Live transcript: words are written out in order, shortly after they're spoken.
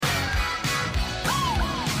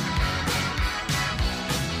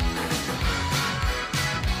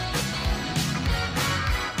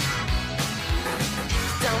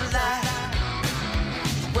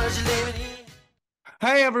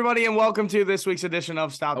Hey, everybody, and welcome to this week's edition of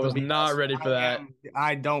I Stop the was not BS. ready for that.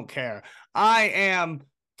 I don't care. I am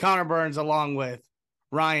Connor Burns along with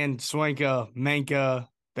Ryan Swanka, Manka,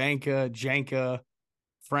 Banka, Janka,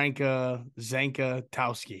 Franka, Zanka,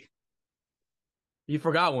 Towski. You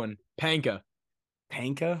forgot one. Panka.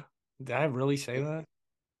 Panka? Did I really say that?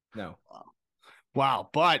 No. Wow.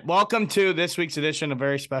 But welcome to this week's edition, a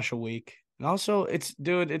very special week. And also, it's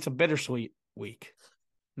a bittersweet week.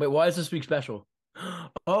 Wait, why is this week special?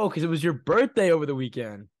 Oh, because it was your birthday over the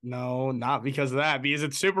weekend. No, not because of that. Because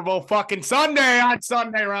it's Super Bowl fucking Sunday on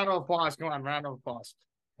Sunday. Round of applause. Come on, round of applause.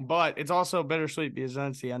 But it's also bittersweet because then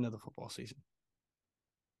it's the end of the football season.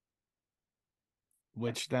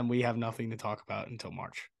 Which then we have nothing to talk about until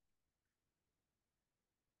March.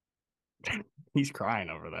 He's crying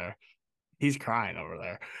over there.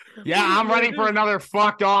 Yeah, I'm ready for another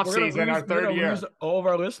fucked off season, our third year. Lose all of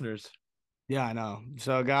our listeners. Yeah, I know.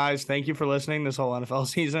 So, guys, thank you for listening this whole NFL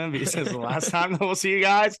season because this is the last time that we'll see you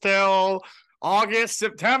guys till August,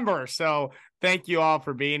 September. So, thank you all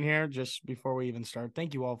for being here. Just before we even start,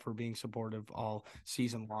 thank you all for being supportive all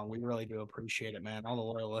season long. We really do appreciate it, man. All the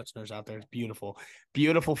loyal listeners out there. It's beautiful,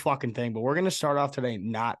 beautiful fucking thing. But we're going to start off today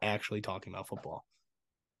not actually talking about football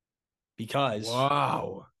because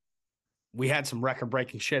we had some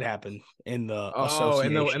record-breaking shit happen in the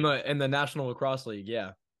association. in the National Lacrosse League,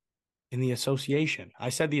 yeah. In the association. I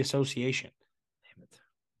said the association. Damn it.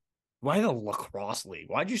 Why the lacrosse league?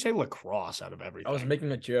 Why'd you say lacrosse out of everything? I was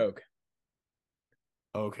making a joke.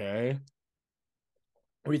 Okay.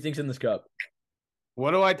 What do you think's in this cup?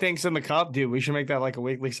 What do I think's in the cup? Dude, we should make that like a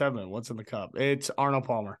weekly segment. What's in the cup? It's Arnold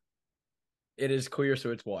Palmer. It is clear,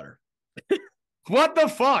 so it's water. What the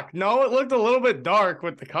fuck? No, it looked a little bit dark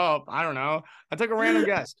with the cup. I don't know. I took a random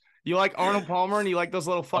guess. You like Arnold Palmer and you like those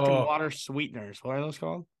little fucking water sweeteners. What are those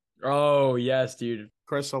called? Oh, yes, dude.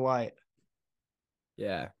 Crystal Light.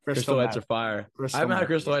 Yeah. Crystal Lights are fire. I haven't had a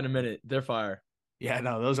Crystal Light in a minute. They're fire. Yeah,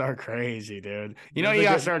 no, those are crazy, dude. You know, you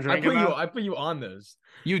gotta start drinking. I put you on those.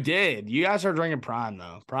 You did. You guys are drinking Prime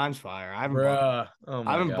though. Prime's fire. I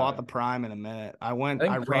haven't bought the Prime in a minute. I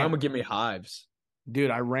think Prime would give me hives.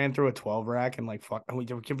 Dude, I ran through a 12 rack and like fuck. We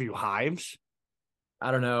give you hives.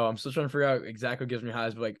 I don't know. I'm still trying to figure out exactly what gives me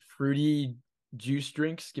hives, but like fruity juice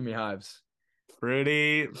drinks give me hives.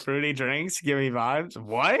 Fruity drinks give me vibes.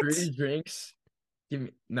 What? Fruity drinks.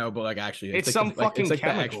 But like actually, it's some fucking it's like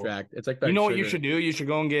chemical. the extract. It's like the you know sugar. what you should do? You should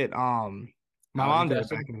go and get my mom did it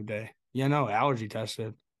back in the day. Yeah, no, allergy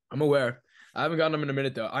tested. I'm aware. I haven't gotten them in a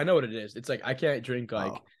minute though. I know what it is. It's like I can't drink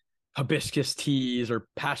like hibiscus teas or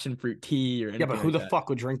passion fruit tea or anything. Yeah, but who the fuck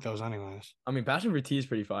would drink those anyways? I mean, passion fruit tea is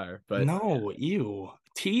pretty fire, but no, ew.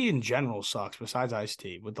 Tea in general sucks. Besides iced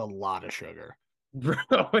tea with a lot of sugar. Bro,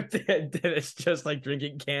 it's just like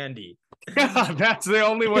drinking candy. Yeah, that's the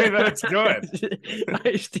only way that it's good.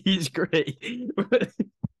 Iced tea's great.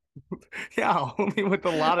 Yeah, only with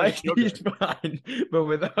a lot of iced sugar. Tea's fine, but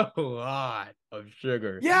with a lot of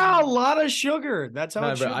sugar. Yeah, a lot of sugar. That's how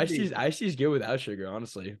it should be. Iced tea's good without sugar,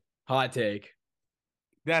 honestly. Hot take.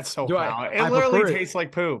 That's so foul. It literally tastes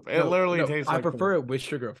like poop. It literally tastes like I prefer it with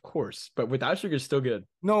sugar, of course, but without sugar, it's still good.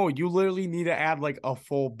 No, you literally need to add like a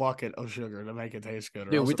full bucket of sugar to make it taste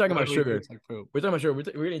good. Dude, we're talking about sugar. Like poop. We're talking about sugar. We're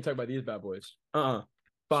going to talk about these bad boys. Fire.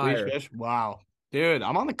 Sweet fish? Wow. Dude,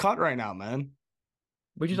 I'm on the cut right now, man.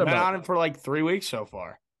 What you talking about? Been on it for like 3 weeks so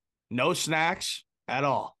far. No snacks at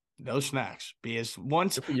all. No snacks. Because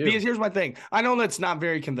here's my thing. I know that's not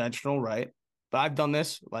very conventional, right? But I've done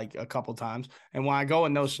this like a couple times. And when I go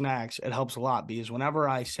with no snacks, it helps a lot because whenever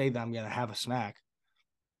I say that I'm going to have a snack,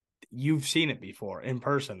 you've seen it before in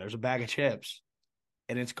person. There's a bag of chips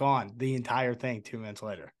and it's gone. The entire thing 2 minutes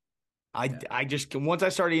later. I just, once I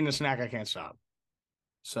start eating a snack, I can't stop.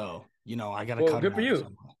 So, I got to cut it. Good for you.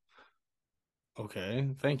 Somehow.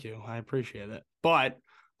 Okay. Thank you. I appreciate it. But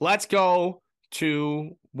let's go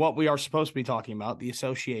to what we are supposed to be talking about, the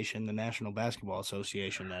association, the National Basketball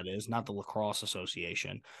Association, that is, not the Lacrosse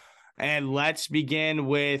Association. And let's begin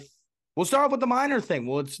with, we'll start off with the minor thing.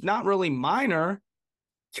 Well, it's not really minor.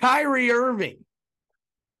 Kyrie Irving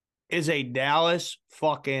is a Dallas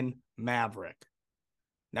fucking Maverick.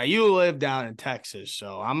 Now, you live down in Texas,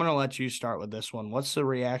 so I'm going to let you start with this one. What's the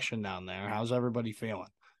reaction down there? How's everybody feeling?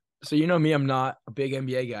 So you know me, I'm not a big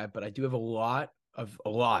NBA guy, but I do have a lot of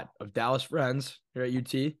Dallas friends here at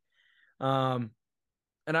UT. And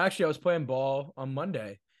actually I was playing ball on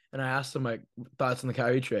Monday and I asked them like thoughts on the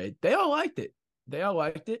Kyrie trade. They all liked it.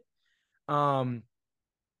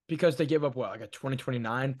 Because they gave up like a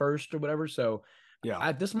 2029 first or whatever. So yeah,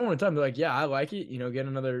 at this moment in time, they're like, yeah, I like it. Get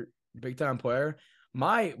another big time player.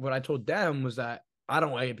 What I told them was that I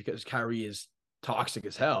don't like it because Kyrie is toxic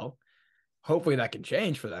as hell. Hopefully that can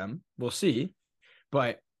change for them. We'll see.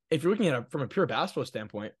 But if you're looking at it from a pure basketball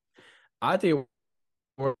standpoint, I think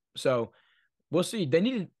so. We'll see. They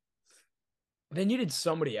needed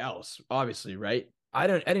somebody else, obviously, right? I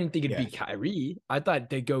didn't think it'd Yeah. be Kyrie. I thought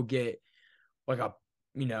they'd go get like a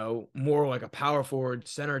more like a power forward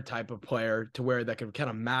center type of player to where that could kind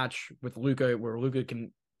of match with Luka, where Luka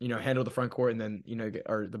can, handle the front court and then,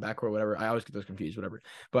 or the back court, whatever. I always get those confused, whatever.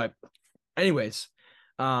 But anyways,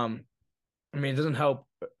 I mean, it doesn't help.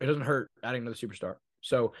 It doesn't hurt adding another superstar.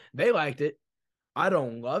 So they liked it. I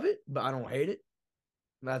don't love it, but I don't hate it.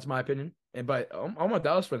 That's my opinion. But all my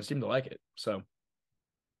Dallas friends seem to like it. So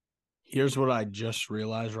Here's what I just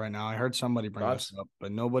realized right now. I heard somebody bring this thoughts? up,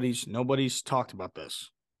 but nobody's talked about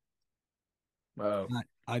this. Oh,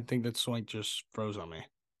 I think that Swank just froze on me.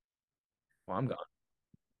 well, I'm gone.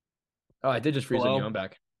 Oh, I did just freeze on you. Hello? I'm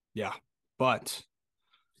back. Yeah. But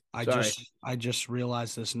I Sorry. just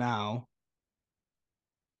realized this now.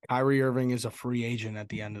 Kyrie Irving is a free agent at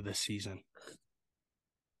the end of this season.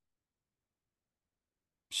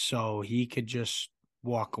 So he could just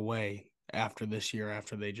walk away after this year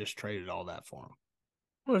after they just traded all that for him.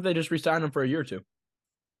 What if they just re-sign him for a year or two?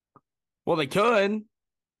 Well, they could.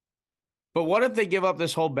 But what if they give up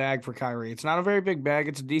this whole bag for Kyrie? It's not a very big bag.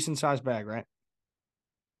 It's a decent sized bag, right?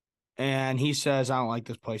 And he says, I don't like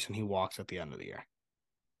this place, and he walks at the end of the year.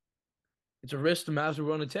 It's a risk the Mavs are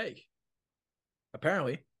willing to take.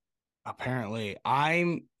 Apparently. Apparently.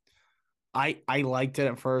 I liked it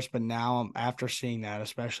at first, but now after seeing that,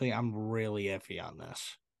 especially, I'm really iffy on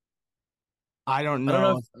this. I don't I don't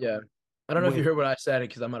know know. if I don't know if you heard what I said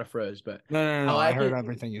because I might have froze, but No. I I like heard it.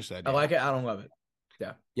 everything you said. I Yeah. like it. I don't love it.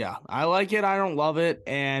 Yeah. Yeah. I like it. I don't love it.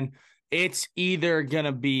 And it's either going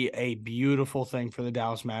to be a beautiful thing for the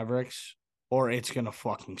Dallas Mavericks or it's going to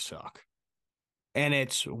fucking suck. And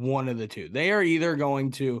it's one of the two. They are either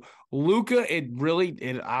going to Luka.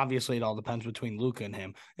 It obviously it all depends between Luka and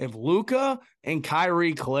him. If Luka and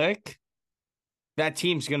Kyrie click, that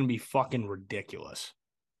team's going to be fucking ridiculous.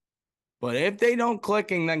 But if they don't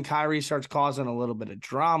click and then Kyrie starts causing a little bit of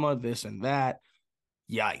drama, this and that,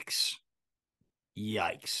 yikes.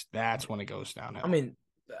 That's when it goes downhill. I mean,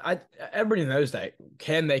 everybody knows that.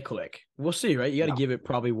 Can they click? We'll see, right? You got to No. give it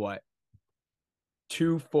probably what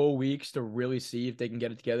 2 full weeks to really see if they can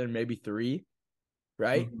get it together, maybe 3,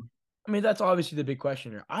 right? Mhm. I mean, that's obviously the big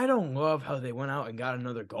question here. I don't love how they went out and got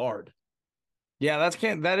another guard, Yeah,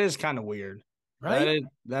 that is kind of weird. right?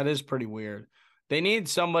 That is pretty weird. They need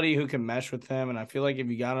somebody who can mesh with him, and I feel like if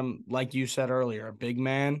you got him, like you said earlier, a big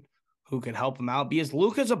man who can help him out, because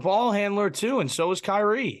Luka's a ball handler too, and so is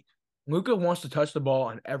Kyrie. Luka wants to touch the ball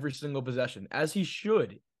on every single possession, as he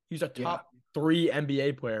should. He's a top 3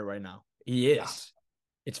 NBA player right now. He is. Yeah.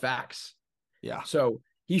 It's facts. Yeah. So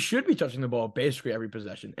he should be touching the ball basically every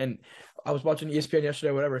possession. And I was watching ESPN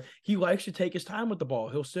yesterday, whatever. He likes to take his time with the ball.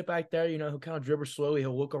 He'll sit back there, he'll kind of dribble slowly.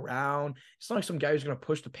 He'll look around. It's not like some guy who's going to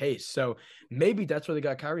push the pace. So maybe that's where they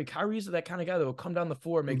got Kyrie. Kyrie's that kind of guy that will come down the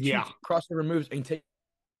floor, make 2 crossover moves, and take.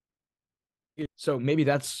 So maybe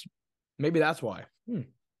that's why.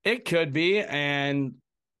 It could be, and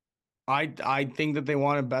I think that they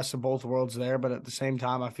wanted best of both worlds there, but at the same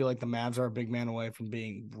time, I feel like the Mavs are a big man away from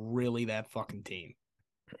being really that fucking team.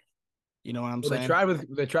 You know what I'm saying?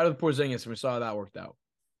 They tried with Porzingis, and we saw how that worked out.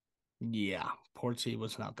 Yeah, Portsy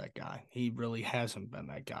was not that guy. He really hasn't been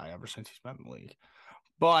that guy ever since he's been in the league.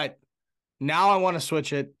 But now I want to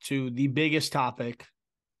switch it to the biggest topic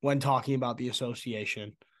when talking about the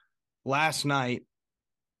association. Last night,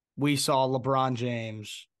 we saw LeBron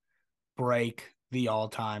James break the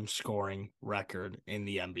all-time scoring record in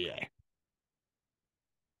the NBA.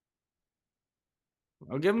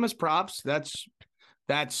 I'll give him his props. That's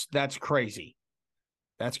crazy.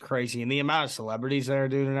 That's crazy. And the amount of celebrities there,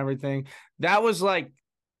 dude, and everything. That was like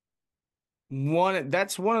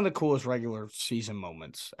that's one of the coolest regular season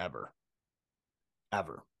moments ever.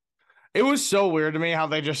 Ever. It was so weird to me how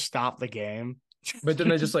they just stopped the game. But then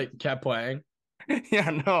they just kept playing. Yeah,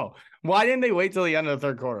 no. Why didn't they wait till the end of the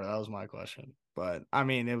third quarter? That was my question. But I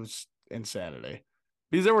mean, it was insanity.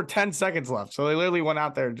 Because there were 10 seconds left. So they literally went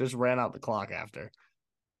out there and just ran out the clock after.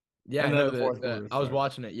 Yeah, I know. I was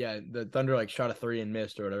watching it. Yeah, the Thunder shot a 3 and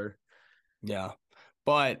missed or whatever. Yeah.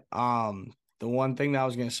 But the one thing that I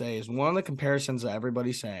was gonna say is one of the comparisons that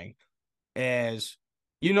everybody's saying is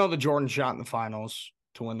the Jordan shot in the finals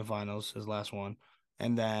to win the finals, his last one.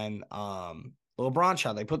 And then the LeBron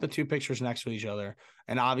shot. They put the 2 pictures next to each other.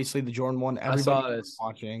 And obviously the Jordan one, everybody was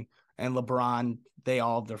watching. And LeBron, they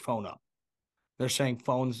all have their phone up. They're saying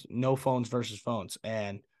no phones versus phones.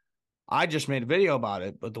 And I just made a video about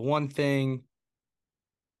it. But the one thing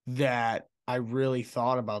that I really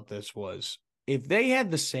thought about this was if they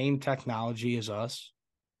had the same technology as us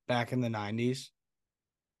back in the 90s,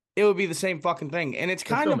 it would be the same fucking thing. And it's For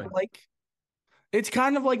kind of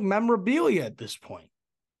filming. like memorabilia at this point.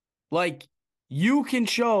 Like you can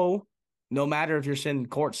show, no matter if you're sitting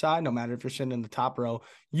courtside, no matter if you're sitting in the top row,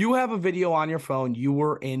 you have a video on your phone. You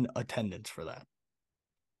were in attendance for that.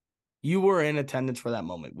 You were in attendance for that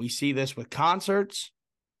moment. We see this with concerts.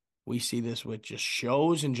 We see this with just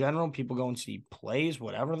shows in general. People go and see plays,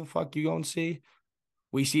 whatever the fuck you go and see.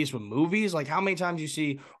 We see this with movies. Like how many times you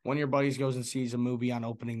see one of your buddies goes and sees a movie on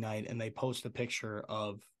opening night and they post a picture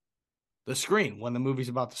of the screen when the movie's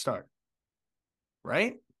about to start,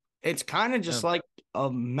 right? It's kind of just like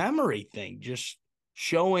a memory thing, just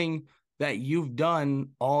showing that you've done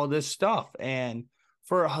all this stuff. And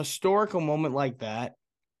for a historical moment like that,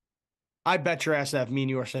 I bet your ass that if me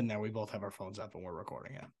and you are sitting there, we both have our phones up and we're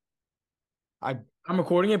recording it. I'm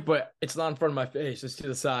recording it, but it's not in front of my face. It's to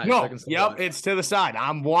the side. No, So I can still watch. it's to the side.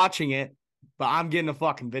 I'm watching it, but I'm getting a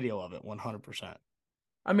fucking video of it 100%.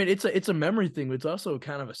 I mean, it's a memory thing, but it's also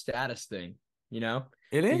kind of a status thing, you know?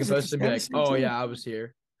 It You is. can post and be like, It's a status oh, thing, yeah, I was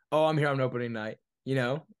here. Oh, I'm here on opening night. You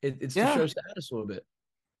know, it's to Yeah. show status a little bit.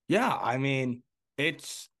 Yeah, I mean,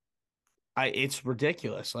 it's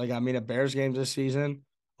ridiculous. Like, I mean, at Bears games this season,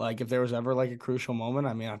 like if there was ever like a crucial moment,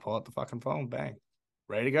 I mean, I'd pull out the fucking phone, bang,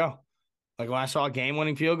 ready to go. Like when I saw a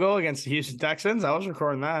game-winning field goal against the Houston Texans, I was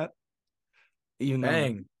recording that. Even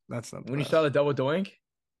Bang. though that's not the When you best. saw the double doink?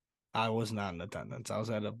 I was not in attendance. I was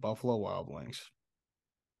at a Buffalo Wild Wings.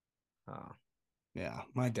 Oh. Yeah,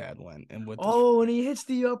 my dad went and with And he hits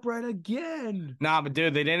the upright again. Nah, but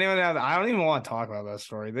dude, they didn't even have. I don't even want to talk about that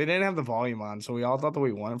story. They didn't have the volume on, so we all thought that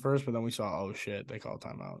we won at first, but then we saw, oh shit, they called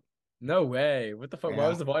timeout. No way. What the fuck? Yeah. Why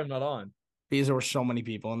was the volume not on? Because there were so many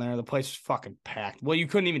people in there, the place was fucking packed. Well, you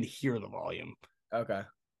couldn't even hear the volume, Okay.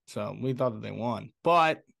 so we thought that they won.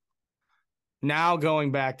 But now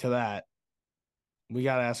going back to that, we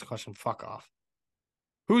gotta ask the question. Fuck off.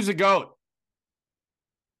 Who's the GOAT?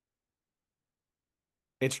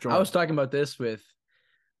 It's Jordan. I was talking about this with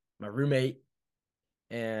my roommate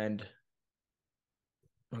and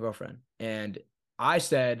my girlfriend, and I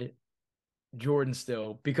said Jordan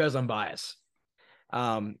still because I'm biased.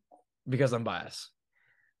 Because I'm biased.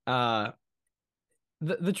 The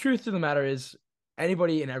truth of the matter is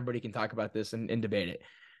anybody and everybody can talk about this and debate it.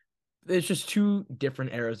 It's just two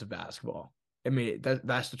different eras of basketball. I mean,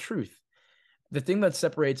 that's the truth. The thing that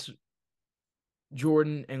separates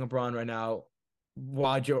Jordan and LeBron right now,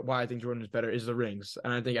 why I think Jordan is better, is the rings.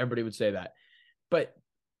 And I think everybody would say that. But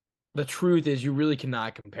the truth is you really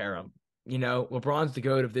cannot compare them. You know, LeBron's the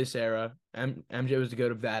GOAT of this era. MJ was the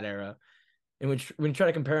GOAT of that era. And when you try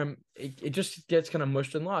to compare them, it just gets kind of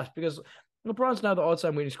mushed and lost because LeBron's now the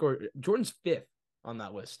all-time leading scorer. Jordan's fifth on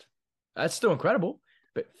that list. That's still incredible,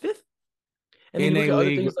 but fifth. And in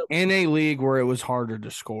a league where it was harder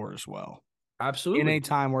to score as well. Absolutely. In a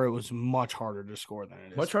time where it was much harder to score than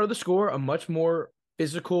it is. Much harder to score, a much more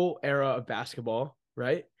physical era of basketball,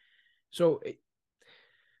 right? So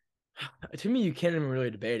to me, you can't even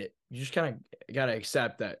really debate it. You just kind of got to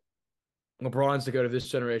accept that LeBron's the GOAT of this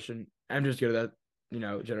generation. I'm just good at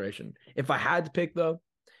that, generation. If I had to pick, though,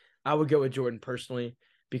 I would go with Jordan personally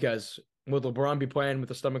because would LeBron be playing with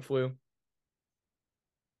the stomach flu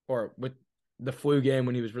or with the flu game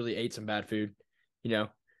when he was really ate some bad food,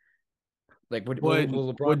 Like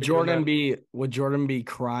would Jordan be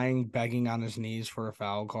crying, begging on his knees for a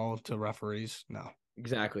foul call to referees? No.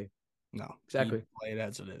 Exactly. No. Exactly. Play it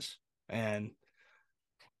as it is. And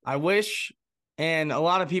I wish, and a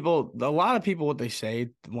lot of people, what they say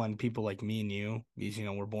when people like me and you, because,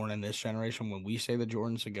 we're born in this generation, when we say that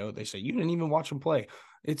Jordan's a GOAT, they say, you didn't even watch him play.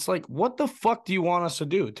 It's like, what the fuck do you want us to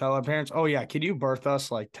do? Tell our parents, oh, yeah, could you birth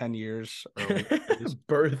us like 10 years early?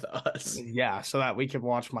 Birth us. Yeah, so that we could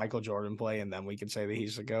watch Michael Jordan play and then we could say that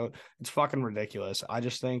he's the GOAT. It's fucking ridiculous. I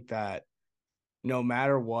just think that no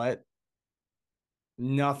matter what,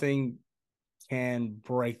 nothing can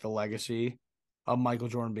break the legacy of Michael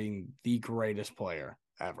Jordan being the greatest player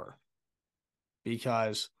ever.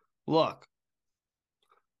 Because, look,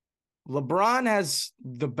 LeBron has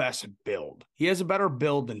the best build. He has a better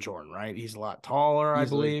build than Jordan, right? He's a lot taller, I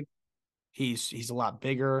believe. He's a lot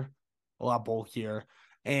bigger, a lot bulkier,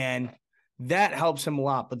 and that helps him a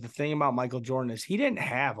lot. But the thing about Michael Jordan is he didn't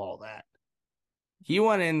have all that. He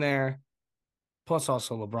went in there. Plus,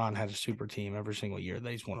 also, LeBron had a super team every single year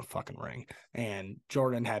that he's won a fucking ring. And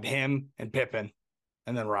Jordan had him and Pippen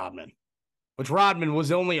and then Rodman, which Rodman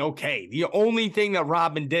was only okay. The only thing that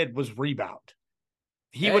Rodman did was rebound.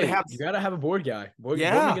 He would have, you gotta have a board guy. Boardman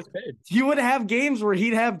yeah, gets paid. he would have games where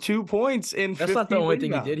he'd have 2 points in That's 50 not the only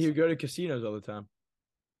thing he did. rebounds. He would go to casinos all the time.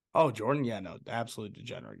 Oh, Jordan, yeah, no, absolute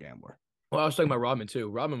degenerate gambler. Well, I was talking about Rodman too.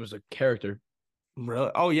 Rodman was a character.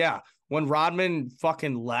 Really? Oh yeah, when Rodman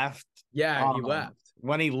fucking left. Yeah, he left.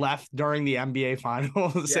 When he left during the NBA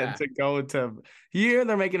Finals and Yeah. to go to. You hear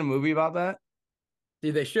they're making a movie about that?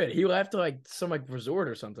 Dude, they should. He left to like some like resort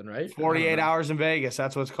or something, right? 48 hours in Vegas.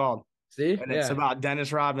 That's what it's called. See? And it's Yeah. about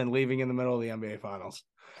Dennis Rodman leaving in the middle of the NBA Finals.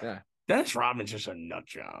 Yeah. Dennis Rodman's just a nut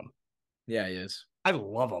job. Yeah, he is. I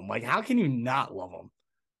love him. Like, how can you not love him?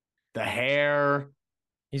 The hair,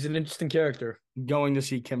 He's an interesting character. going to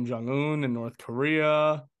see Kim Jong Un in North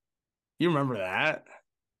Korea. You remember that?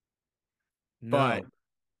 No.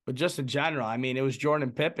 But just in general, I mean, it was Jordan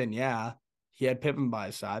and Pippen. Yeah, he had Pippen by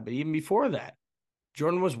his side, but even before that,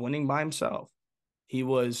 Jordan was winning by himself. He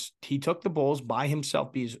took the Bulls by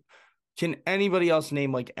himself. Because can anybody else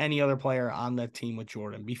name like any other player on that team with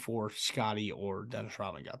Jordan before Scotty or Dennis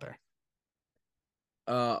Rodman got there?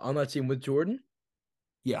 On that team with Jordan?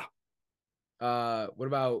 Yeah. What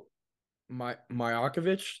about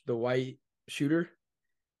Majakovic, the white shooter?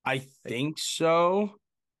 I think so.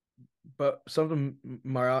 But something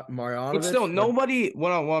Marjanovic. But still, nobody.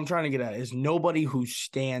 What I'm trying to get at is nobody who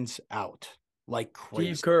stands out like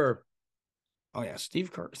crazy. Steve Kerr. Oh yeah,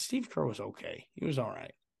 Steve Kerr. Steve Kerr was okay. He was all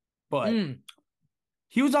right, but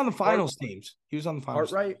he was on the finals teams. He was on the finals.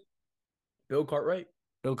 Cartwright. Bill Cartwright.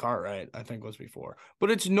 Bill Cartwright, I think, was before. But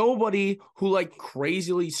it's nobody who like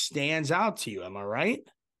crazily stands out to you. Am I right?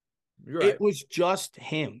 You're right. It was just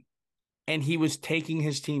him, and he was taking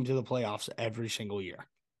his team to the playoffs every single year.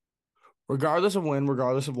 Regardless of win,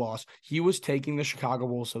 regardless of loss, he was taking the Chicago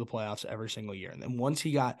Bulls to the playoffs every single year. And then once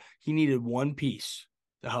he needed one piece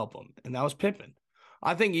to help him, and that was Pippen.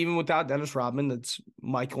 I think even without Dennis Rodman, that's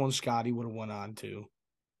Michael and Scotty would have went on to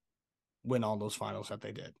win all those finals that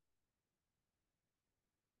they did.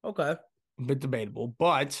 Okay. A bit debatable,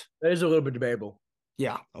 but that is a little bit debatable.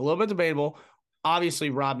 Yeah, a little bit debatable.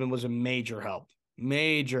 Obviously, Rodman was a major help. And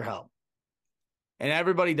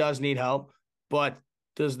everybody does need help, but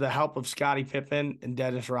does the help of Scottie Pippen and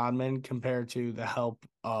Dennis Rodman compare to the help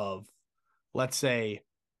of, let's say,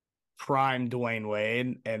 prime Dwayne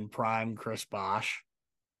Wade and prime Chris Bosh?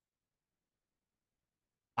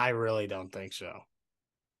 I really don't think so.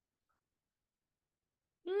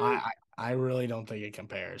 I really don't think it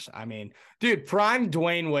compares. I mean, dude, prime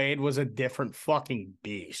Dwayne Wade was a different fucking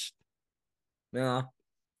beast. Yeah.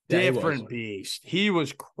 Different beast. He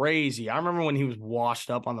was crazy. I remember when he was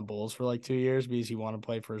washed up on the Bulls for like 2 years because he wanted to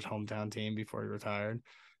play for his hometown team before he retired.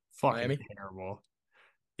 Fucking Miami? Terrible.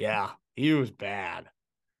 Yeah, he was bad.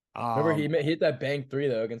 Remember he hit that bank 3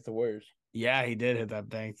 though against the Warriors. Yeah, he did hit that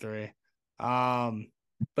bank 3.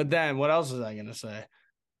 But then what else was I gonna say?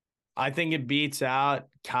 I think it beats out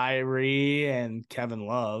Kyrie and Kevin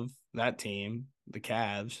Love, that team, the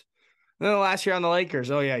Cavs. And then the last year on the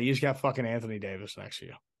Lakers, oh yeah, you just got fucking Anthony Davis next to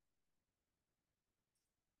you.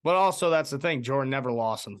 But also, that's the thing. Jordan never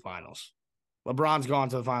lost in the finals. LeBron's gone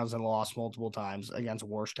to the finals and lost multiple times against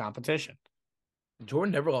worse competition.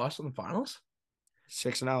 Jordan never lost in the finals?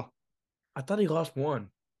 6-0. I thought he lost 1.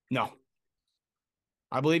 No.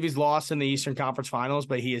 I believe he's lost in the Eastern Conference Finals,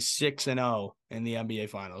 but he is 6-0 in the NBA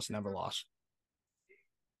Finals. Never lost.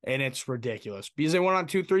 And it's ridiculous because they went on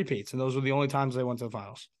 2 3-peats, and those were the only times they went to the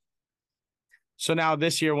finals. So now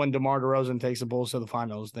this year, when DeMar DeRozan takes the Bulls to the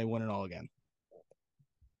finals, they win it all again.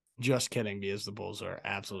 Just kidding, because the Bulls are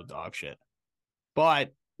absolute dog shit.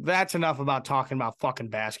 But that's enough about talking about fucking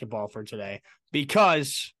basketball for today,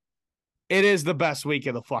 because it is the best week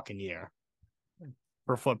of the fucking year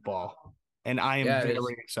for football. And I am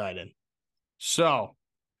very excited. So,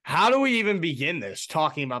 how do we even begin this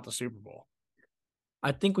talking about the Super Bowl?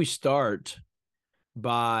 I think we start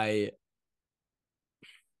by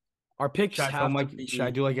our picks. Should I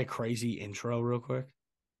do like a crazy intro real quick?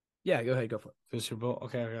 Yeah, go ahead. Go for it. The Super Bowl?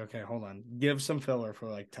 Okay. Hold on. Give some filler for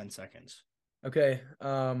like 10 seconds. Okay.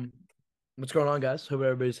 What's going on, guys? Hope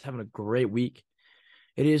everybody's having a great week.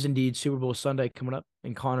 It is indeed Super Bowl Sunday coming up,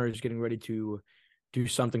 and Connor is getting ready to do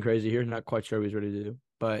something crazy here. Not quite sure what he's ready to do,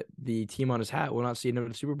 but the team on his hat will not see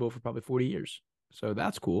another Super Bowl for probably 40 years. So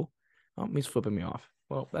that's cool. Oh, he's flipping me off.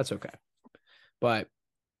 Well, that's okay. But,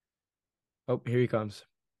 oh, here he comes.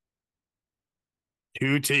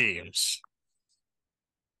 2 teams.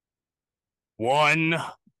 1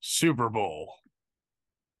 Super Bowl.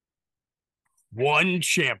 1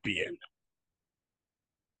 champion.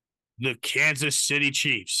 The Kansas City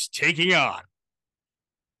Chiefs taking on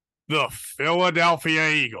the Philadelphia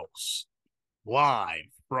Eagles, live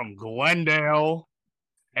from Glendale,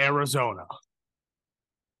 Arizona.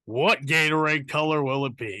 What Gatorade color will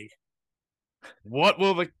it be? What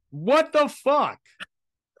the fuck?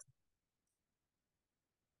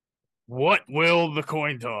 What will the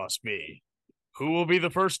coin toss be? Who will be the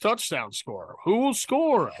first touchdown scorer? Who will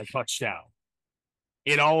score a touchdown?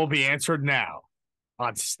 It all will be answered now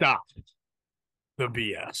on Stop the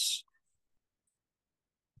BS.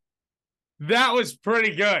 That was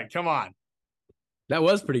pretty good. Come on. That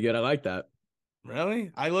was pretty good. I like that. Really?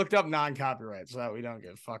 I looked up non-copyright so that we don't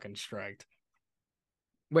get fucking striked.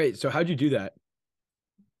 Wait, so how'd you do that?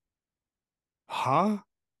 Huh?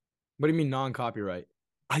 What do you mean non-copyright?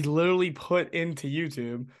 I literally put into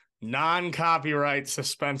YouTube non-copyright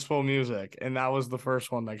suspenseful music, and that was the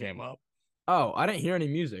first one that came up. Oh, I didn't hear any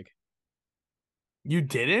music. You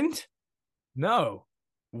didn't? No.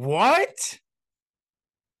 What?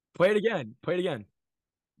 Play it again. Play it again.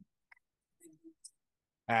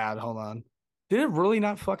 Hold on. Did it really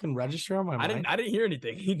not fucking register on my mind? I didn't hear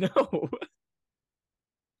anything. No.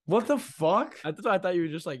 What the fuck? I thought you were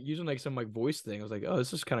just like using like some like voice thing. I was like, oh,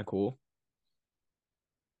 this is kind of cool.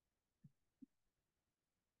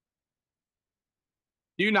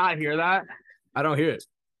 Do you not hear that? I don't hear it.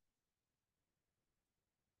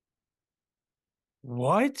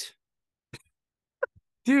 What?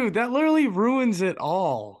 Dude, that literally ruins it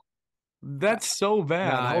all. That's so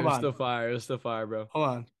bad. Nah, Hold it was on. still fire. It was still fire, bro. Hold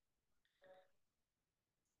on.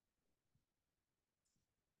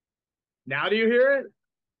 Now do you hear it?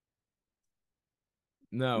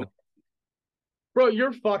 No. Bro,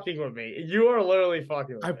 you're fucking with me. You are literally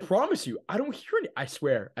fucking with I me. promise you, I don't hear any. I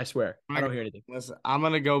swear. I don't hear anything. Listen, I'm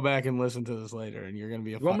gonna go back and listen to this later, and you're gonna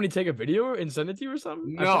be a You want me to take a video and send it to you or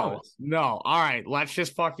something? I No, promise. no. All right, let's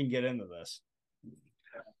just fucking get into this.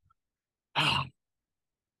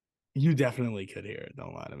 You definitely could hear it.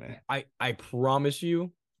 Don't lie to me. I promise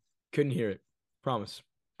you, couldn't hear it. Promise.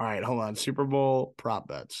 All right, hold on. Super Bowl prop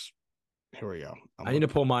bets. Here we go. I need to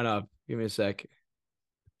pull mine up. Give me a sec.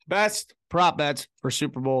 Best prop bets for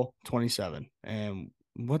Super Bowl 27. And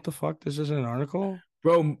what the fuck? This isn't an article?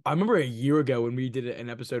 Bro, I remember a year ago when we did an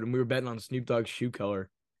episode and we were betting on Snoop Dogg's shoe color.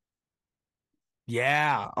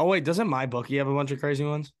 Yeah. Oh, wait. Doesn't my bookie have a bunch of crazy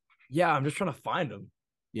ones? Yeah, I'm just trying to find them.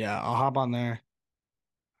 Yeah, I'll hop on there.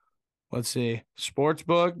 Let's see.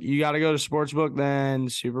 Sportsbook. You got to go to Sportsbook, then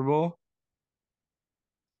Super Bowl.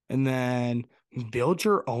 And then build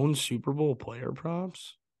your own Super Bowl player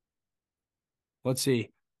props. Let's see.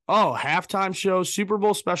 Oh, halftime show, Super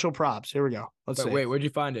Bowl special props. Here we go. Let's see. Wait, where'd you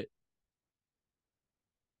find it?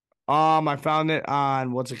 I found it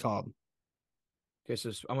on what's it called? Okay,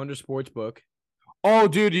 so I'm under Sportsbook. Oh,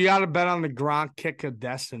 dude, you got to bet on the Gronk kick of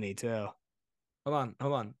destiny too. Hold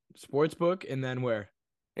on. Sportsbook, and then where?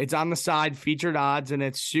 It's on the side, featured odds, and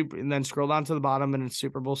it's super. And then scroll down to the bottom, and it's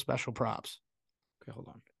Super Bowl special props. Okay, hold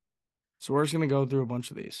on. So we're just gonna go through a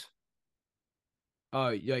bunch of these. Oh,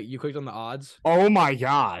 yeah, you clicked on the odds? Oh my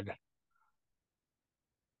god,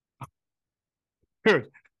 dude,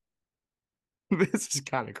 this is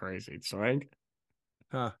kind of crazy. Sorry.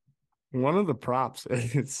 Huh. One of the props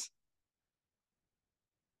is,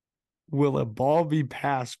 will a ball be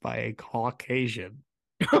passed by a Caucasian?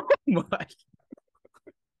 Oh my.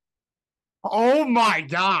 Oh my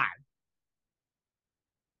god.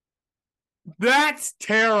 That's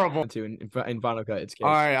terrible. In Final Cut, it's All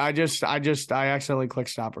right, I accidentally clicked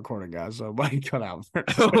stop recording, guys. So I might cut out.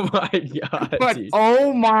 Oh my god. But Dude.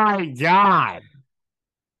 oh my god.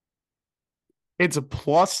 It's a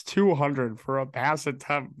plus 200 for a pass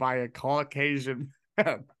attempt by a Caucasian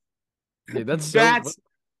man. Dude,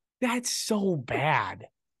 that's so bad.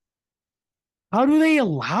 How do they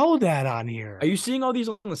allow that on here? Are you seeing all these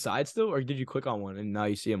on the side still, or did you click on one and now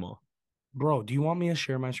you see them all? Bro, do you want me to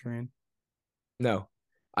share my screen? No.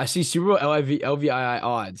 I see Super Bowl LVII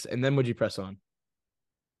odds, and then what'd you press on?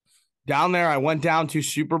 Down there, I went down to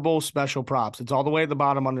Super Bowl special props. It's all the way at the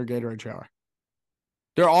bottom under Gatorade Shower.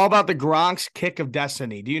 They're all about the Gronk's kick of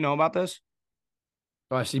destiny. Do you know about this?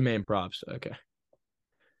 Oh, I see main props. Okay.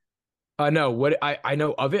 No, what I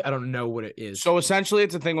know of it. I don't know what it is. So essentially,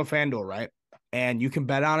 it's a thing with FanDuel, right? And you can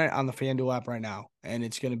bet on it on the FanDuel app right now. And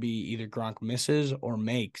it's going to be either Gronk misses or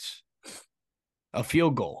makes a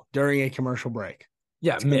field goal during a commercial break.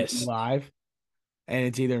 Yeah, it's miss. Live. And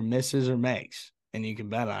it's either misses or makes. And you can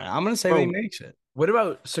bet on it. I'm going to say he makes it. What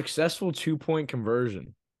about successful 2-point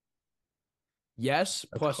conversion? Yes,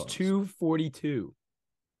 That's plus close. 242.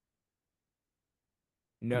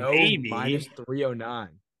 No, Maybe. minus 309.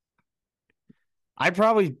 I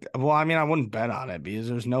wouldn't bet on it because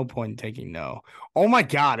there's no point in taking no. Oh my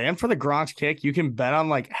god! And for the Gronk's kick, you can bet on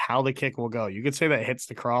like how the kick will go. You could say that it hits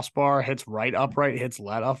the crossbar, hits right upright, hits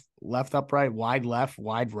left upright, wide left,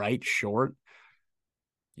 wide right, short.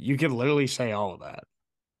 You could literally say all of that.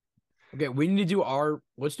 Okay, we need to do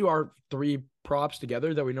let's do our 3 props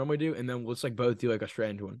together that we normally do, and then let's like both do like a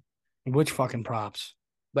strange one. Which fucking props?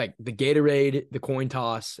 Like the Gatorade, the coin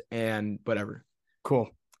toss, and whatever. Cool.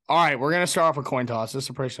 All right, we're gonna start off with coin toss. This is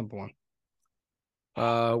a pretty simple one.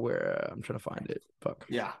 Where I'm trying to find it. Fuck.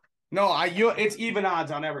 Yeah. No, it's even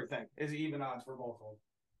odds on everything. It's even odds for both of them.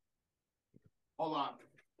 Hold on.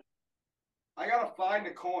 I gotta find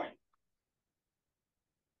a coin.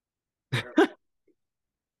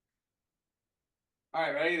 All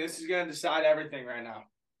right, ready? This is gonna decide everything right now.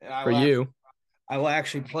 And For you. I will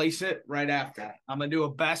actually place it right after. I'm gonna do a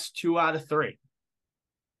best 2 out of 3.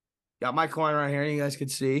 Got my coin right here. You guys can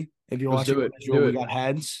see. If you're Let's watching do it. visual, we got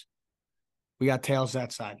heads. We got tails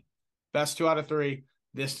that side. Best 2 out of 3.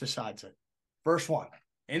 This decides it. First one.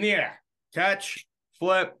 In the air. Catch.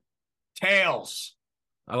 Flip. Tails.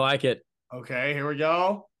 I like it. Okay, here we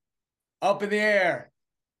go. Up in the air.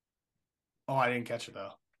 Oh, I didn't catch it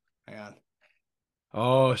though. Hang on.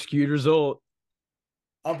 Oh, skewed result.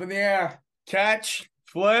 Up in the air. Catch.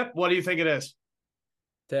 Flip. What do you think it is?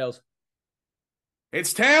 Tails.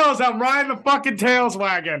 It's tails. I'm riding the fucking tails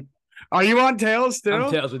wagon. Are you on tails still?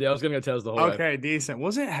 I'm tails with you. I was gonna go tails the whole way. Okay, decent.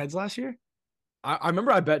 Wasn't it heads last year? I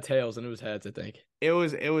remember I bet tails and it was heads, I think. It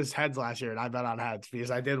was heads last year, and I bet on heads because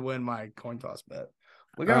I did win my coin toss bet.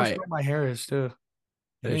 Look how Alright. short my hair is too.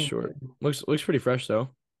 It is short. Looks pretty fresh though.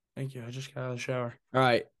 Thank you. I just got out of the shower. All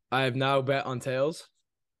right. I have now bet on tails.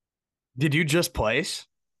 Did you just place?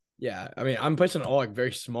 Yeah. I mean, I'm placing all like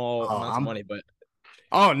very small amounts of money, but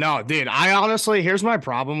Oh no, dude. I honestly, here's my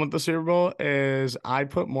problem with the Super Bowl is I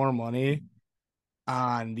put more money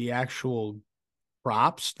on the actual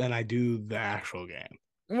props than I do the actual game.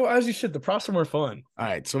 well, as you should, the props are more fun. All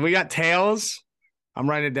right, so we got tails. I'm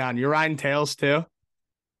writing it down. You're riding tails too.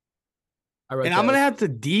 And I'm gonna have to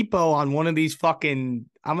depot on one of these fucking.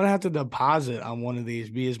 I'm gonna have to deposit on one of these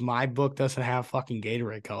because my book doesn't have fucking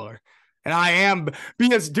Gatorade color. And I am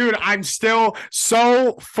because, dude, I'm still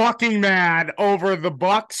so fucking mad over the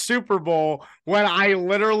Bucs Super Bowl when I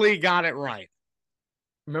literally got it right.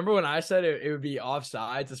 Remember when I said it would be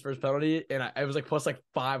offsides, this first penalty, and I was like plus like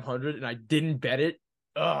 500, and I didn't bet it?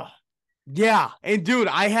 Ugh. Yeah, and dude,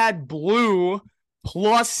 I had blue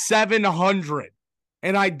plus 700,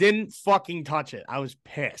 and I didn't fucking touch it. I was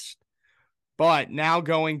pissed. But now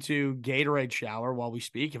going to Gatorade shower while we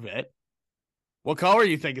speak of it. What color do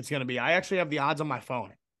you think it's going to be? I actually have the odds on my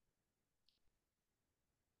phone.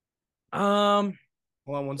 Hold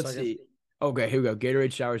on one second. See. Okay, here we go.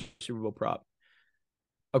 Gatorade shower Super Bowl prop.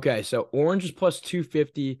 Okay, so orange is plus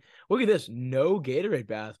 250. Look at this. No Gatorade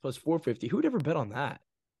bath plus 450. Who'd ever bet on that?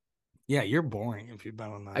 Yeah, you're boring if you bet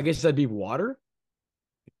on that. I guess that'd be water.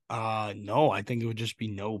 No, I think it would just be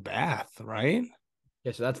no bath, right?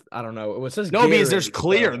 Yeah, so that's I don't know. It says no, because Gatorade, there's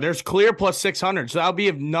clear. so- There's clear plus 600. So that would be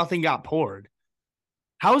if nothing got poured.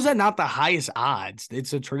 How is that not the highest odds?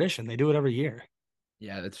 It's a tradition. They do it every year.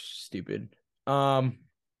 Yeah, that's stupid. All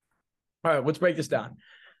right, let's break this down.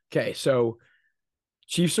 Okay, so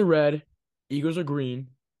Chiefs are red, Eagles are green.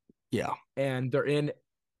 Yeah. And they're in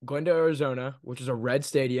Glendale, Arizona, which is a red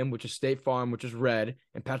stadium, which is State Farm, which is red,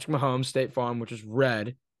 and Patrick Mahomes, State Farm, which is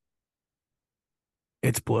red.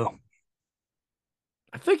 It's blue.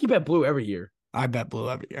 I think you bet blue every year. I bet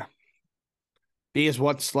blue every year. Because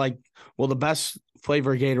what's like, well, the best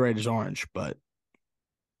flavor of Gatorade is orange, but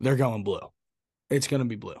they're going blue. It's going to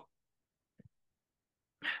be blue.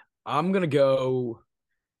 I'm going to go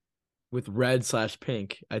with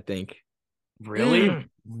red/pink, I think. Really?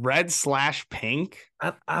 Red/pink?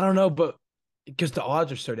 I don't know, but because the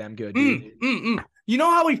odds are so damn good, dude. You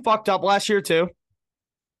know how we fucked up last year too?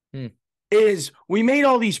 Is we made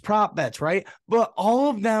all these prop bets, right? But all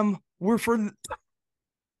of them were for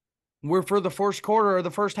the first quarter or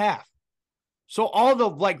the first half. So all the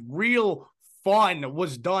like real fun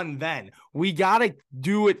was done then. We got to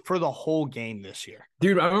do it for the whole game this year.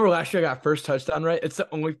 Dude, I remember last year I got first touchdown right. It's the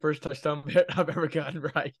only first touchdown I've ever gotten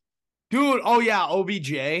right. Dude, oh yeah,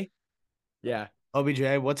 OBJ. Yeah.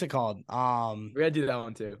 OBJ, what's it called? We gotta do that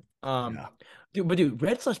one too. Yeah. Dude,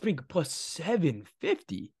 red/pink plus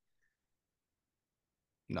 750.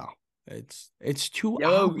 No. It's too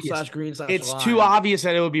Yellow/green/lime. It's too obvious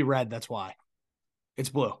that it would be red. That's why. It's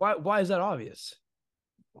blue. Why is that obvious?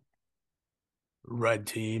 Red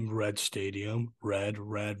team, red stadium, red.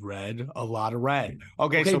 A lot of red.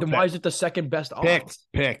 Okay, Okay, so then why is it the second best odds?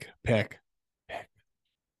 Pick.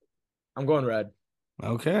 I'm going red.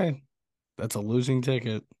 Okay. That's a losing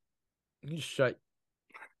ticket. You just shut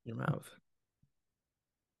your mouth.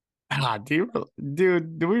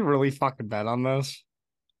 Dude, do we really fucking bet on this?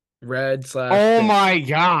 Red slash Oh pink. my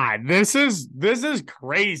God. This is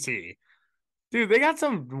crazy. Dude, they got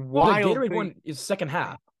some Well, the wild Gatorade things. one is second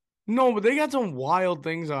half. No, but they got some wild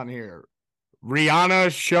things on here.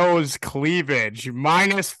 Rihanna shows cleavage,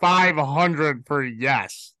 minus 500 for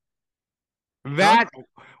yes. Huh? That,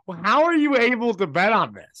 how are you able to bet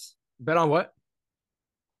on this? Bet on what?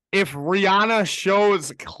 If Rihanna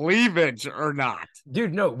shows cleavage or not.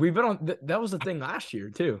 Dude, no, we bet on that was the thing last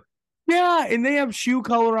year too. Yeah, and they have shoe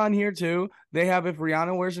color on here too. They have if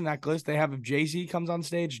Rihanna wears a necklace. They have if Jay-Z comes on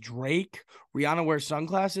stage, Drake. Rihanna wears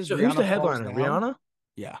sunglasses. So who's Rihanna the falls headliner? down. Rihanna?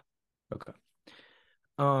 Yeah. Okay.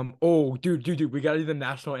 Oh, dude, we got to do the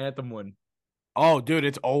national anthem one. Oh, dude,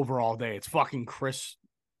 it's over all day. It's fucking Chris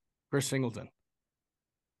Singleton.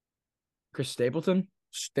 Chris Stapleton?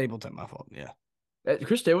 Stapleton, my fault. Yeah.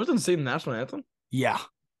 Chris Stapleton singing the national anthem? Yeah.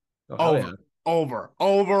 Oh, hell Over. yeah.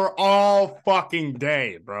 Over all fucking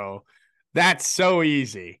day, bro. That's so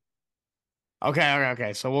easy.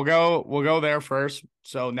 Okay. So we'll go there first.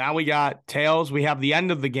 So now we got tails. We have the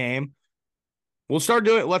end of the game. Let's start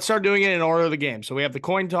doing it in order of the game. So we have the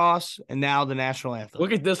coin toss and now the national anthem.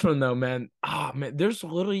 Look at this one though, man. Man, there's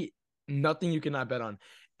literally nothing you cannot bet on.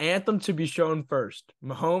 Anthem to be shown first.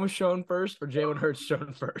 Mahomes shown first or Jalen Hurts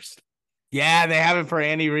shown first. Yeah, they have it for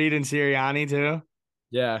Andy Reid and Sirianni too.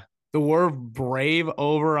 Yeah. The word brave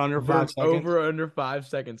over under 5 seconds. Over under 5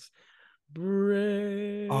 seconds.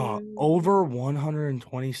 Brave. Over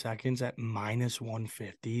 120 seconds at minus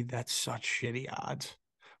 150. That's such shitty odds.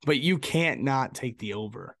 But you can't not take the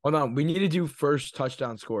over. Hold on. We need to do first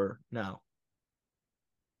touchdown score now.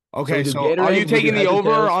 Okay, So so are you we do taking the heads or over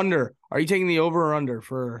or tails? under? Are you taking the over or under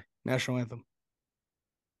for national anthem?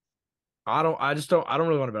 I don't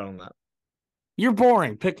really want to bet on that. You're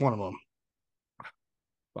boring. Pick one of them.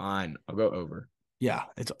 Fine. I'll go over. Yeah,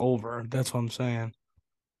 it's over. That's what I'm saying.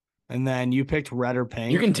 And then you picked red or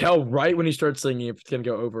pink. You can tell right when he starts singing if it's gonna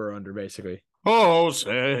go over or under, basically. Oh,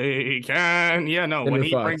 say can. Yeah, no, Then when you're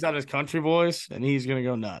he fine. brings out his country voice and he's going to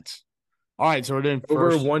go nuts. All right, so we're doing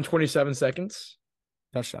Over first 127 seconds.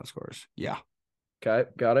 touchdown scores. Yeah. Okay,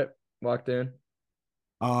 got it. Locked in.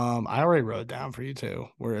 I already wrote it down for you too.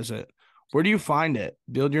 Where is it? Where do you find it?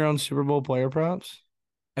 Build your own Super Bowl player props?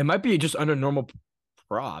 It might be just under normal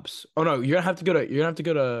props. Oh no, you're gonna have to go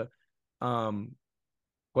to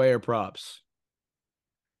player props.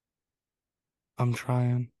 I'm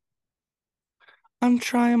trying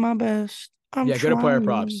my best. Go to player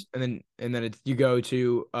props. And then you go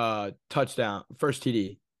to touchdown, first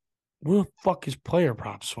TD. Where the fuck is player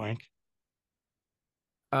props, Swank?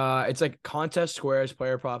 It's like contest squares,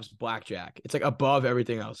 player props, blackjack. It's like above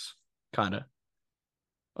everything else, kind of.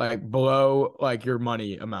 Like below like your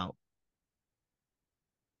money amount.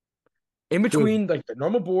 In between like the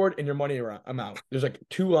normal board and your money amount. There's like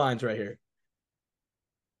 2 lines right here.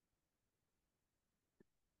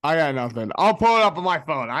 I got nothing. I'll pull it up on my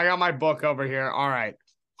phone. I got my book over here. All right.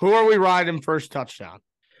 Who are we riding first touchdown?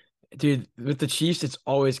 Dude, with the Chiefs, it's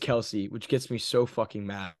always Kelsey, which gets me so fucking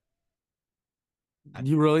mad.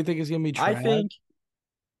 You really think it's going to be Trav? I think.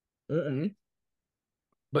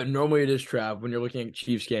 But normally it is Trav. When you're looking at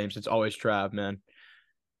Chiefs games, it's always Trav, man.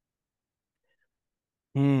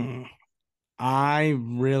 I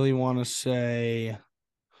really want to say,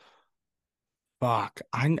 fuck.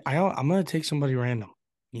 I'm going to take somebody random.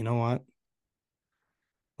 You know what?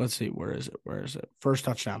 Let's see. Where is it? First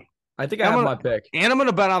touchdown. I think I have my pick. And I'm going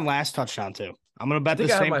to bet on last touchdown, too. I'm going to bet the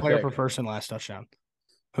same player pick for first and last touchdown.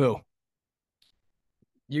 Who?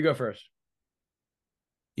 You go first.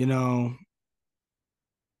 You know,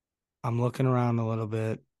 I'm looking around a little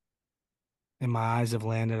bit, and my eyes have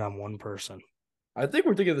landed on one person. I think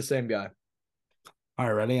we're thinking of the same guy. All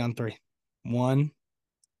right, ready? On 3. 1,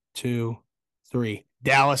 2, 3.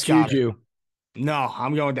 Dallas Goedert. Juju. No,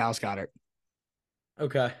 I'm going Dallas Goedert.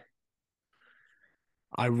 Okay.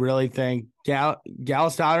 I really think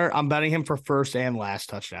Dallas Goedert, I'm betting him for first and last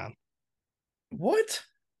touchdown. What?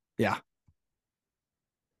 Yeah.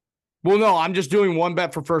 Well, no, I'm just doing one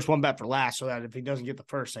bet for first, one bet for last, so that if he doesn't get the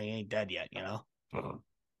first, he ain't dead yet, you know? All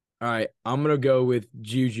right. I'm going to go with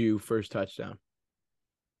Juju first touchdown.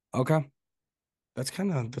 Okay. That's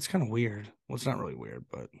kind of weird. Well, it's not really weird,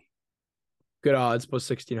 but good odds plus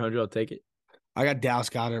 1,600. I'll take it. I got Dallas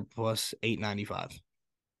Goedert plus 895.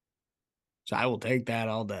 So I will take that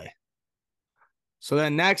all day. So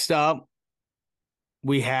then next up,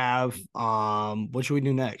 we have what should we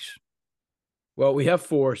do next? Well, we have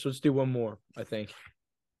 4, so let's do one more, I think.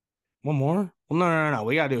 One more? Well, no.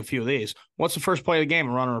 We got to do a few of these. What's the first play of the game,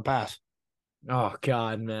 a run or a pass? Oh,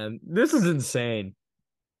 God, man. This is insane.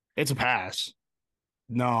 It's a pass.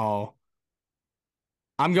 No.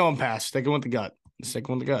 I'm going pass. Sticking with the gut.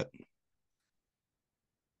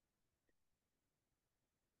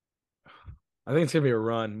 I think it's gonna be a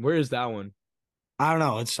run. Where is that one? I don't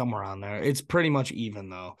know. It's somewhere on there. It's pretty much even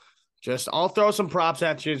though. Just I'll throw some props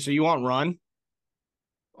at you. So you want run?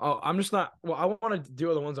 Oh, I'm just not. Well, I want to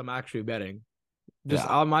do the ones I'm actually betting. Just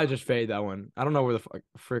Yeah. I might just fade that one. I don't know where the fuck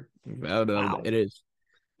frick Wow. it is.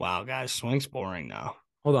 Wow, guys, Swank's boring now.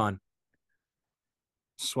 Hold on.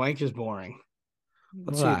 Swank is boring.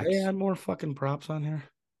 Let's see. They Relax. add more fucking props on here.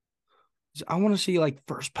 I want to see like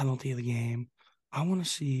first penalty of the game. I want to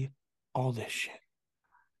see all this shit.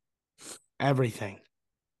 Everything.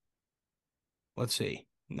 Let's see.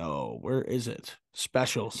 No, where is it?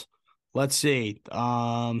 Specials. Let's see.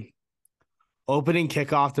 Opening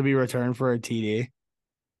kickoff to be returned for a TD.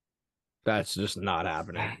 That's just not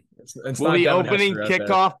happening. It's Will not the Devin opening Hester out there.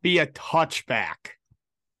 kickoff be a touchback?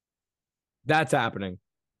 That's happening.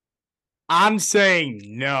 I'm saying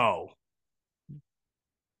no.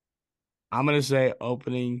 I'm gonna say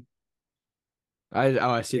opening.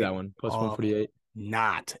 I see that one. Plus 148.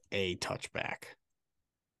 Not a touchback.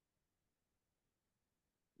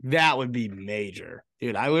 That would be major.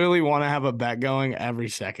 Dude, I literally want to have a bet going every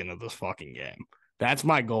second of this fucking game. That's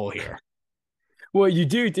my goal here. Well, you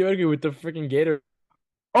do theoretically with the freaking Gator.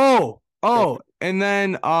 Oh, and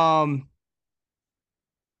then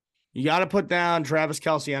you got to put down Travis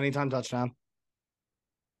Kelce anytime touchdown.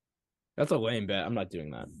 That's a lame bet. I'm not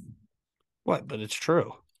doing that. What? But it's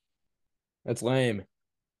true. That's lame.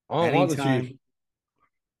 I don't want the Chiefs. Anytime.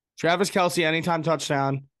 Travis Kelce anytime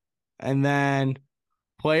touchdown, and then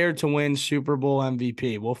player to win Super Bowl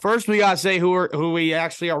MVP. Well, first we gotta say who we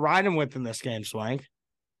actually are riding with in this game, Swank.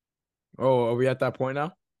 Oh, are we at that point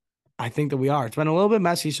now? I think that we are. It's been a little bit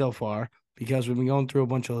messy so far because we've been going through a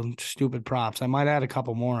bunch of stupid props. I might add a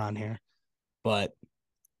couple more on here, but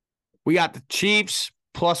we got the Chiefs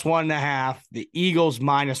plus 1.5, the Eagles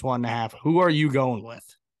minus 1.5. Who are you going with?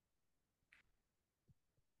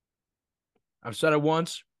 I've said it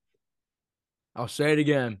once. I'll say it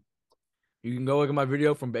again. You can go look at my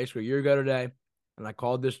video from basically a year ago today, and I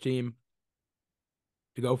called this team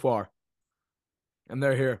to go far. And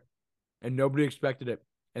they're here. And nobody expected it.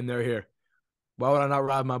 And they're here. Why would I not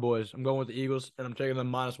ride my boys? I'm going with the Eagles, and I'm taking them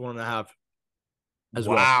minus 1.5 as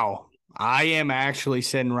well. Wow. I am actually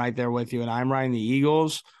sitting right there with you, and I'm riding the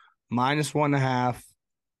Eagles minus 1.5.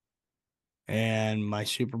 And my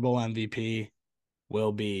Super Bowl MVP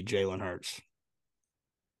will be Jalen Hurts.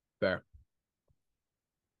 Fair.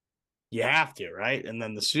 You have to, right? And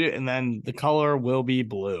then the color will be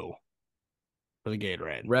blue for the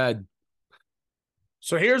Gatorade. Red.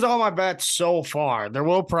 So here's all my bets so far. There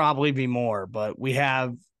will probably be more, but we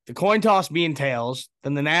have the coin toss being tails.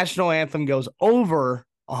 Then the national anthem goes over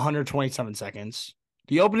 127 seconds.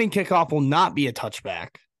 The opening kickoff will not be a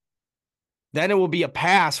touchback. Then it will be a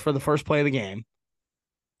pass for the first play of the game.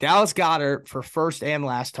 Dallas Goedert for first and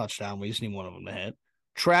last touchdown. We just need one of them to hit.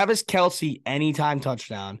 Travis Kelce anytime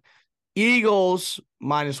touchdown. Eagles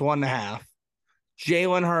minus 1.5.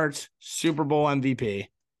 Jalen Hurts Super Bowl MVP.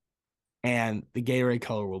 And the Gatorade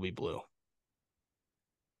color will be blue.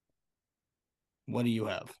 What do you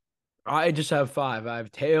have? I just have 5. I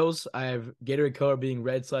have tails. I have Gatorade color being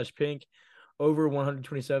red/pink. Over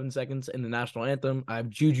 127 seconds in the national anthem. I have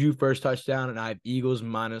Juju first touchdown, and I have Eagles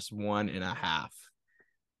minus 1.5.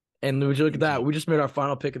 And would you look at that? We just made our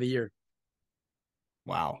final pick of the year.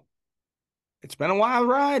 Wow. It's been a wild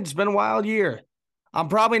ride. It's been a wild year. I'm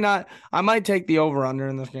probably not. I might take the over-under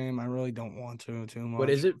in this game. I really don't want to too much. What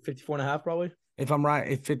is it? 54.5 probably? If I'm right,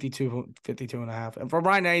 it's 52.5. If I'm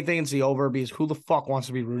riding anything, it's the over because who the fuck wants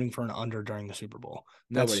to be rooting for an under during the Super Bowl?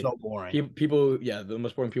 That's Nobody. so boring. People, yeah, the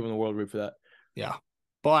most boring people in the world root for that. Yeah.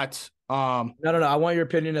 But no. I want your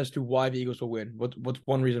opinion as to why the Eagles will win. What's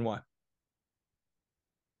one reason why?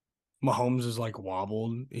 Mahomes is like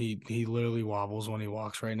wobbled. He literally wobbles when he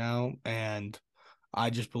walks right now. And I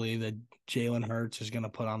just believe that Jalen Hurts is going to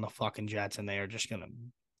put on the fucking Jets and they are just going to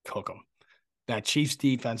cook them. That Chiefs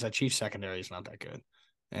defense, that Chiefs secondary is not that good.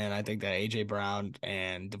 And I think that A.J. Brown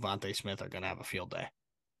and Devontae Smith are going to have a field day.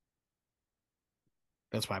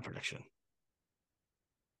 That's my prediction.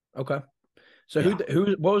 Okay. So yeah.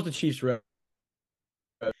 What was the Chiefs' round?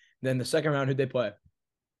 Then the second round, who'd they play?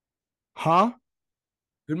 Huh?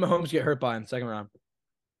 Who'd Mahomes get hurt by in the second round?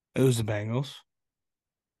 It was the Bengals.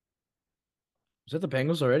 Was that the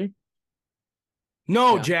Bengals already?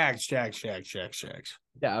 No, yeah. Jags.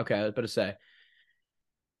 Yeah, okay. I was about to say.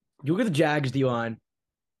 You look at the Jags D-line.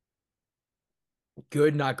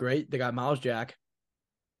 Good, not great. They got Miles Jack.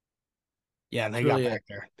 Yeah, and they got back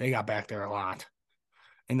there. They got back there a lot.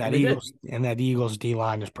 And that Eagles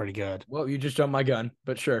D-line is pretty good. Well, you just jumped my gun,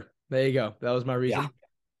 but sure. There you go. That was my reason. Yeah.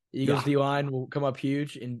 Eagles D-line will come up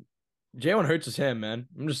huge, and Jalen Hurts is him, man.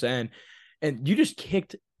 I'm just saying. And you just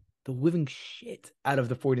kicked the living shit out of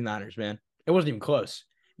the 49ers, man. It wasn't even close.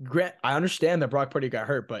 Grant, I understand that Brock Purdy got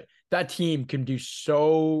hurt, but that team can do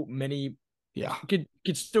so many. Yeah. Could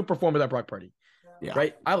still perform without Brock Purdy. Yeah.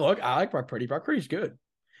 Right. I like Brock Purdy. Brock Purdy's good.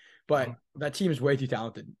 But that team is way too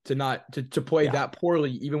talented to play that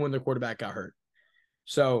poorly, even when their quarterback got hurt.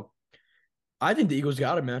 So I think the Eagles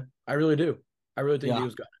got it, man. I really do. I really think the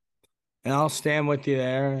Eagles got it. And I'll stand with you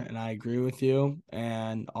there, and I agree with you.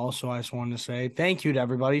 And also, I just wanted to say thank you to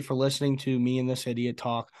everybody for listening to me and this idiot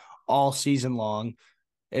talk all season long.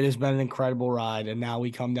 It has been an incredible ride, and now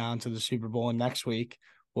we come down to the Super Bowl, and next week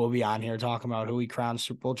we'll be on here talking about who we crown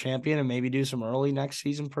Super Bowl champion and maybe do some early next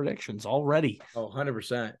season predictions already. Oh,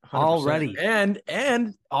 100%. Already.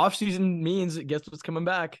 And off-season means guess what's coming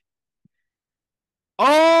back?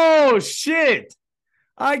 Oh, shit.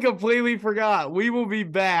 I completely forgot. We will be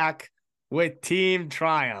back with Team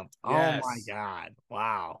Triumph. Yes. Oh, my God.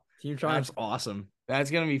 Wow. Team Triumph's awesome. That's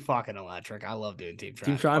going to be fucking electric. I love doing Team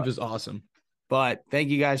Triumph. Team Triumph is awesome. But thank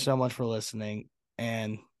you guys so much for listening.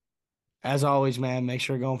 And as always, man, make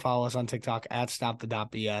sure to go and follow us on TikTok at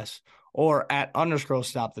stopthe.bs or at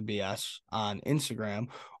 _stopthebs on Instagram,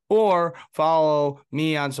 or follow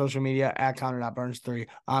me on social media at Connor.Burns3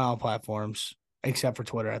 on all platforms except for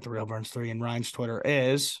Twitter at TheRealBurns3. And Ryan's Twitter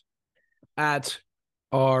is at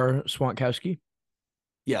rswankowski.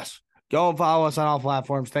 Yes. Go and follow us on all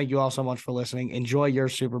platforms. Thank you all so much for listening. Enjoy your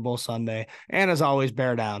Super Bowl Sunday. And as always,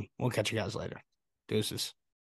 bear down. We'll catch you guys later. Deuces.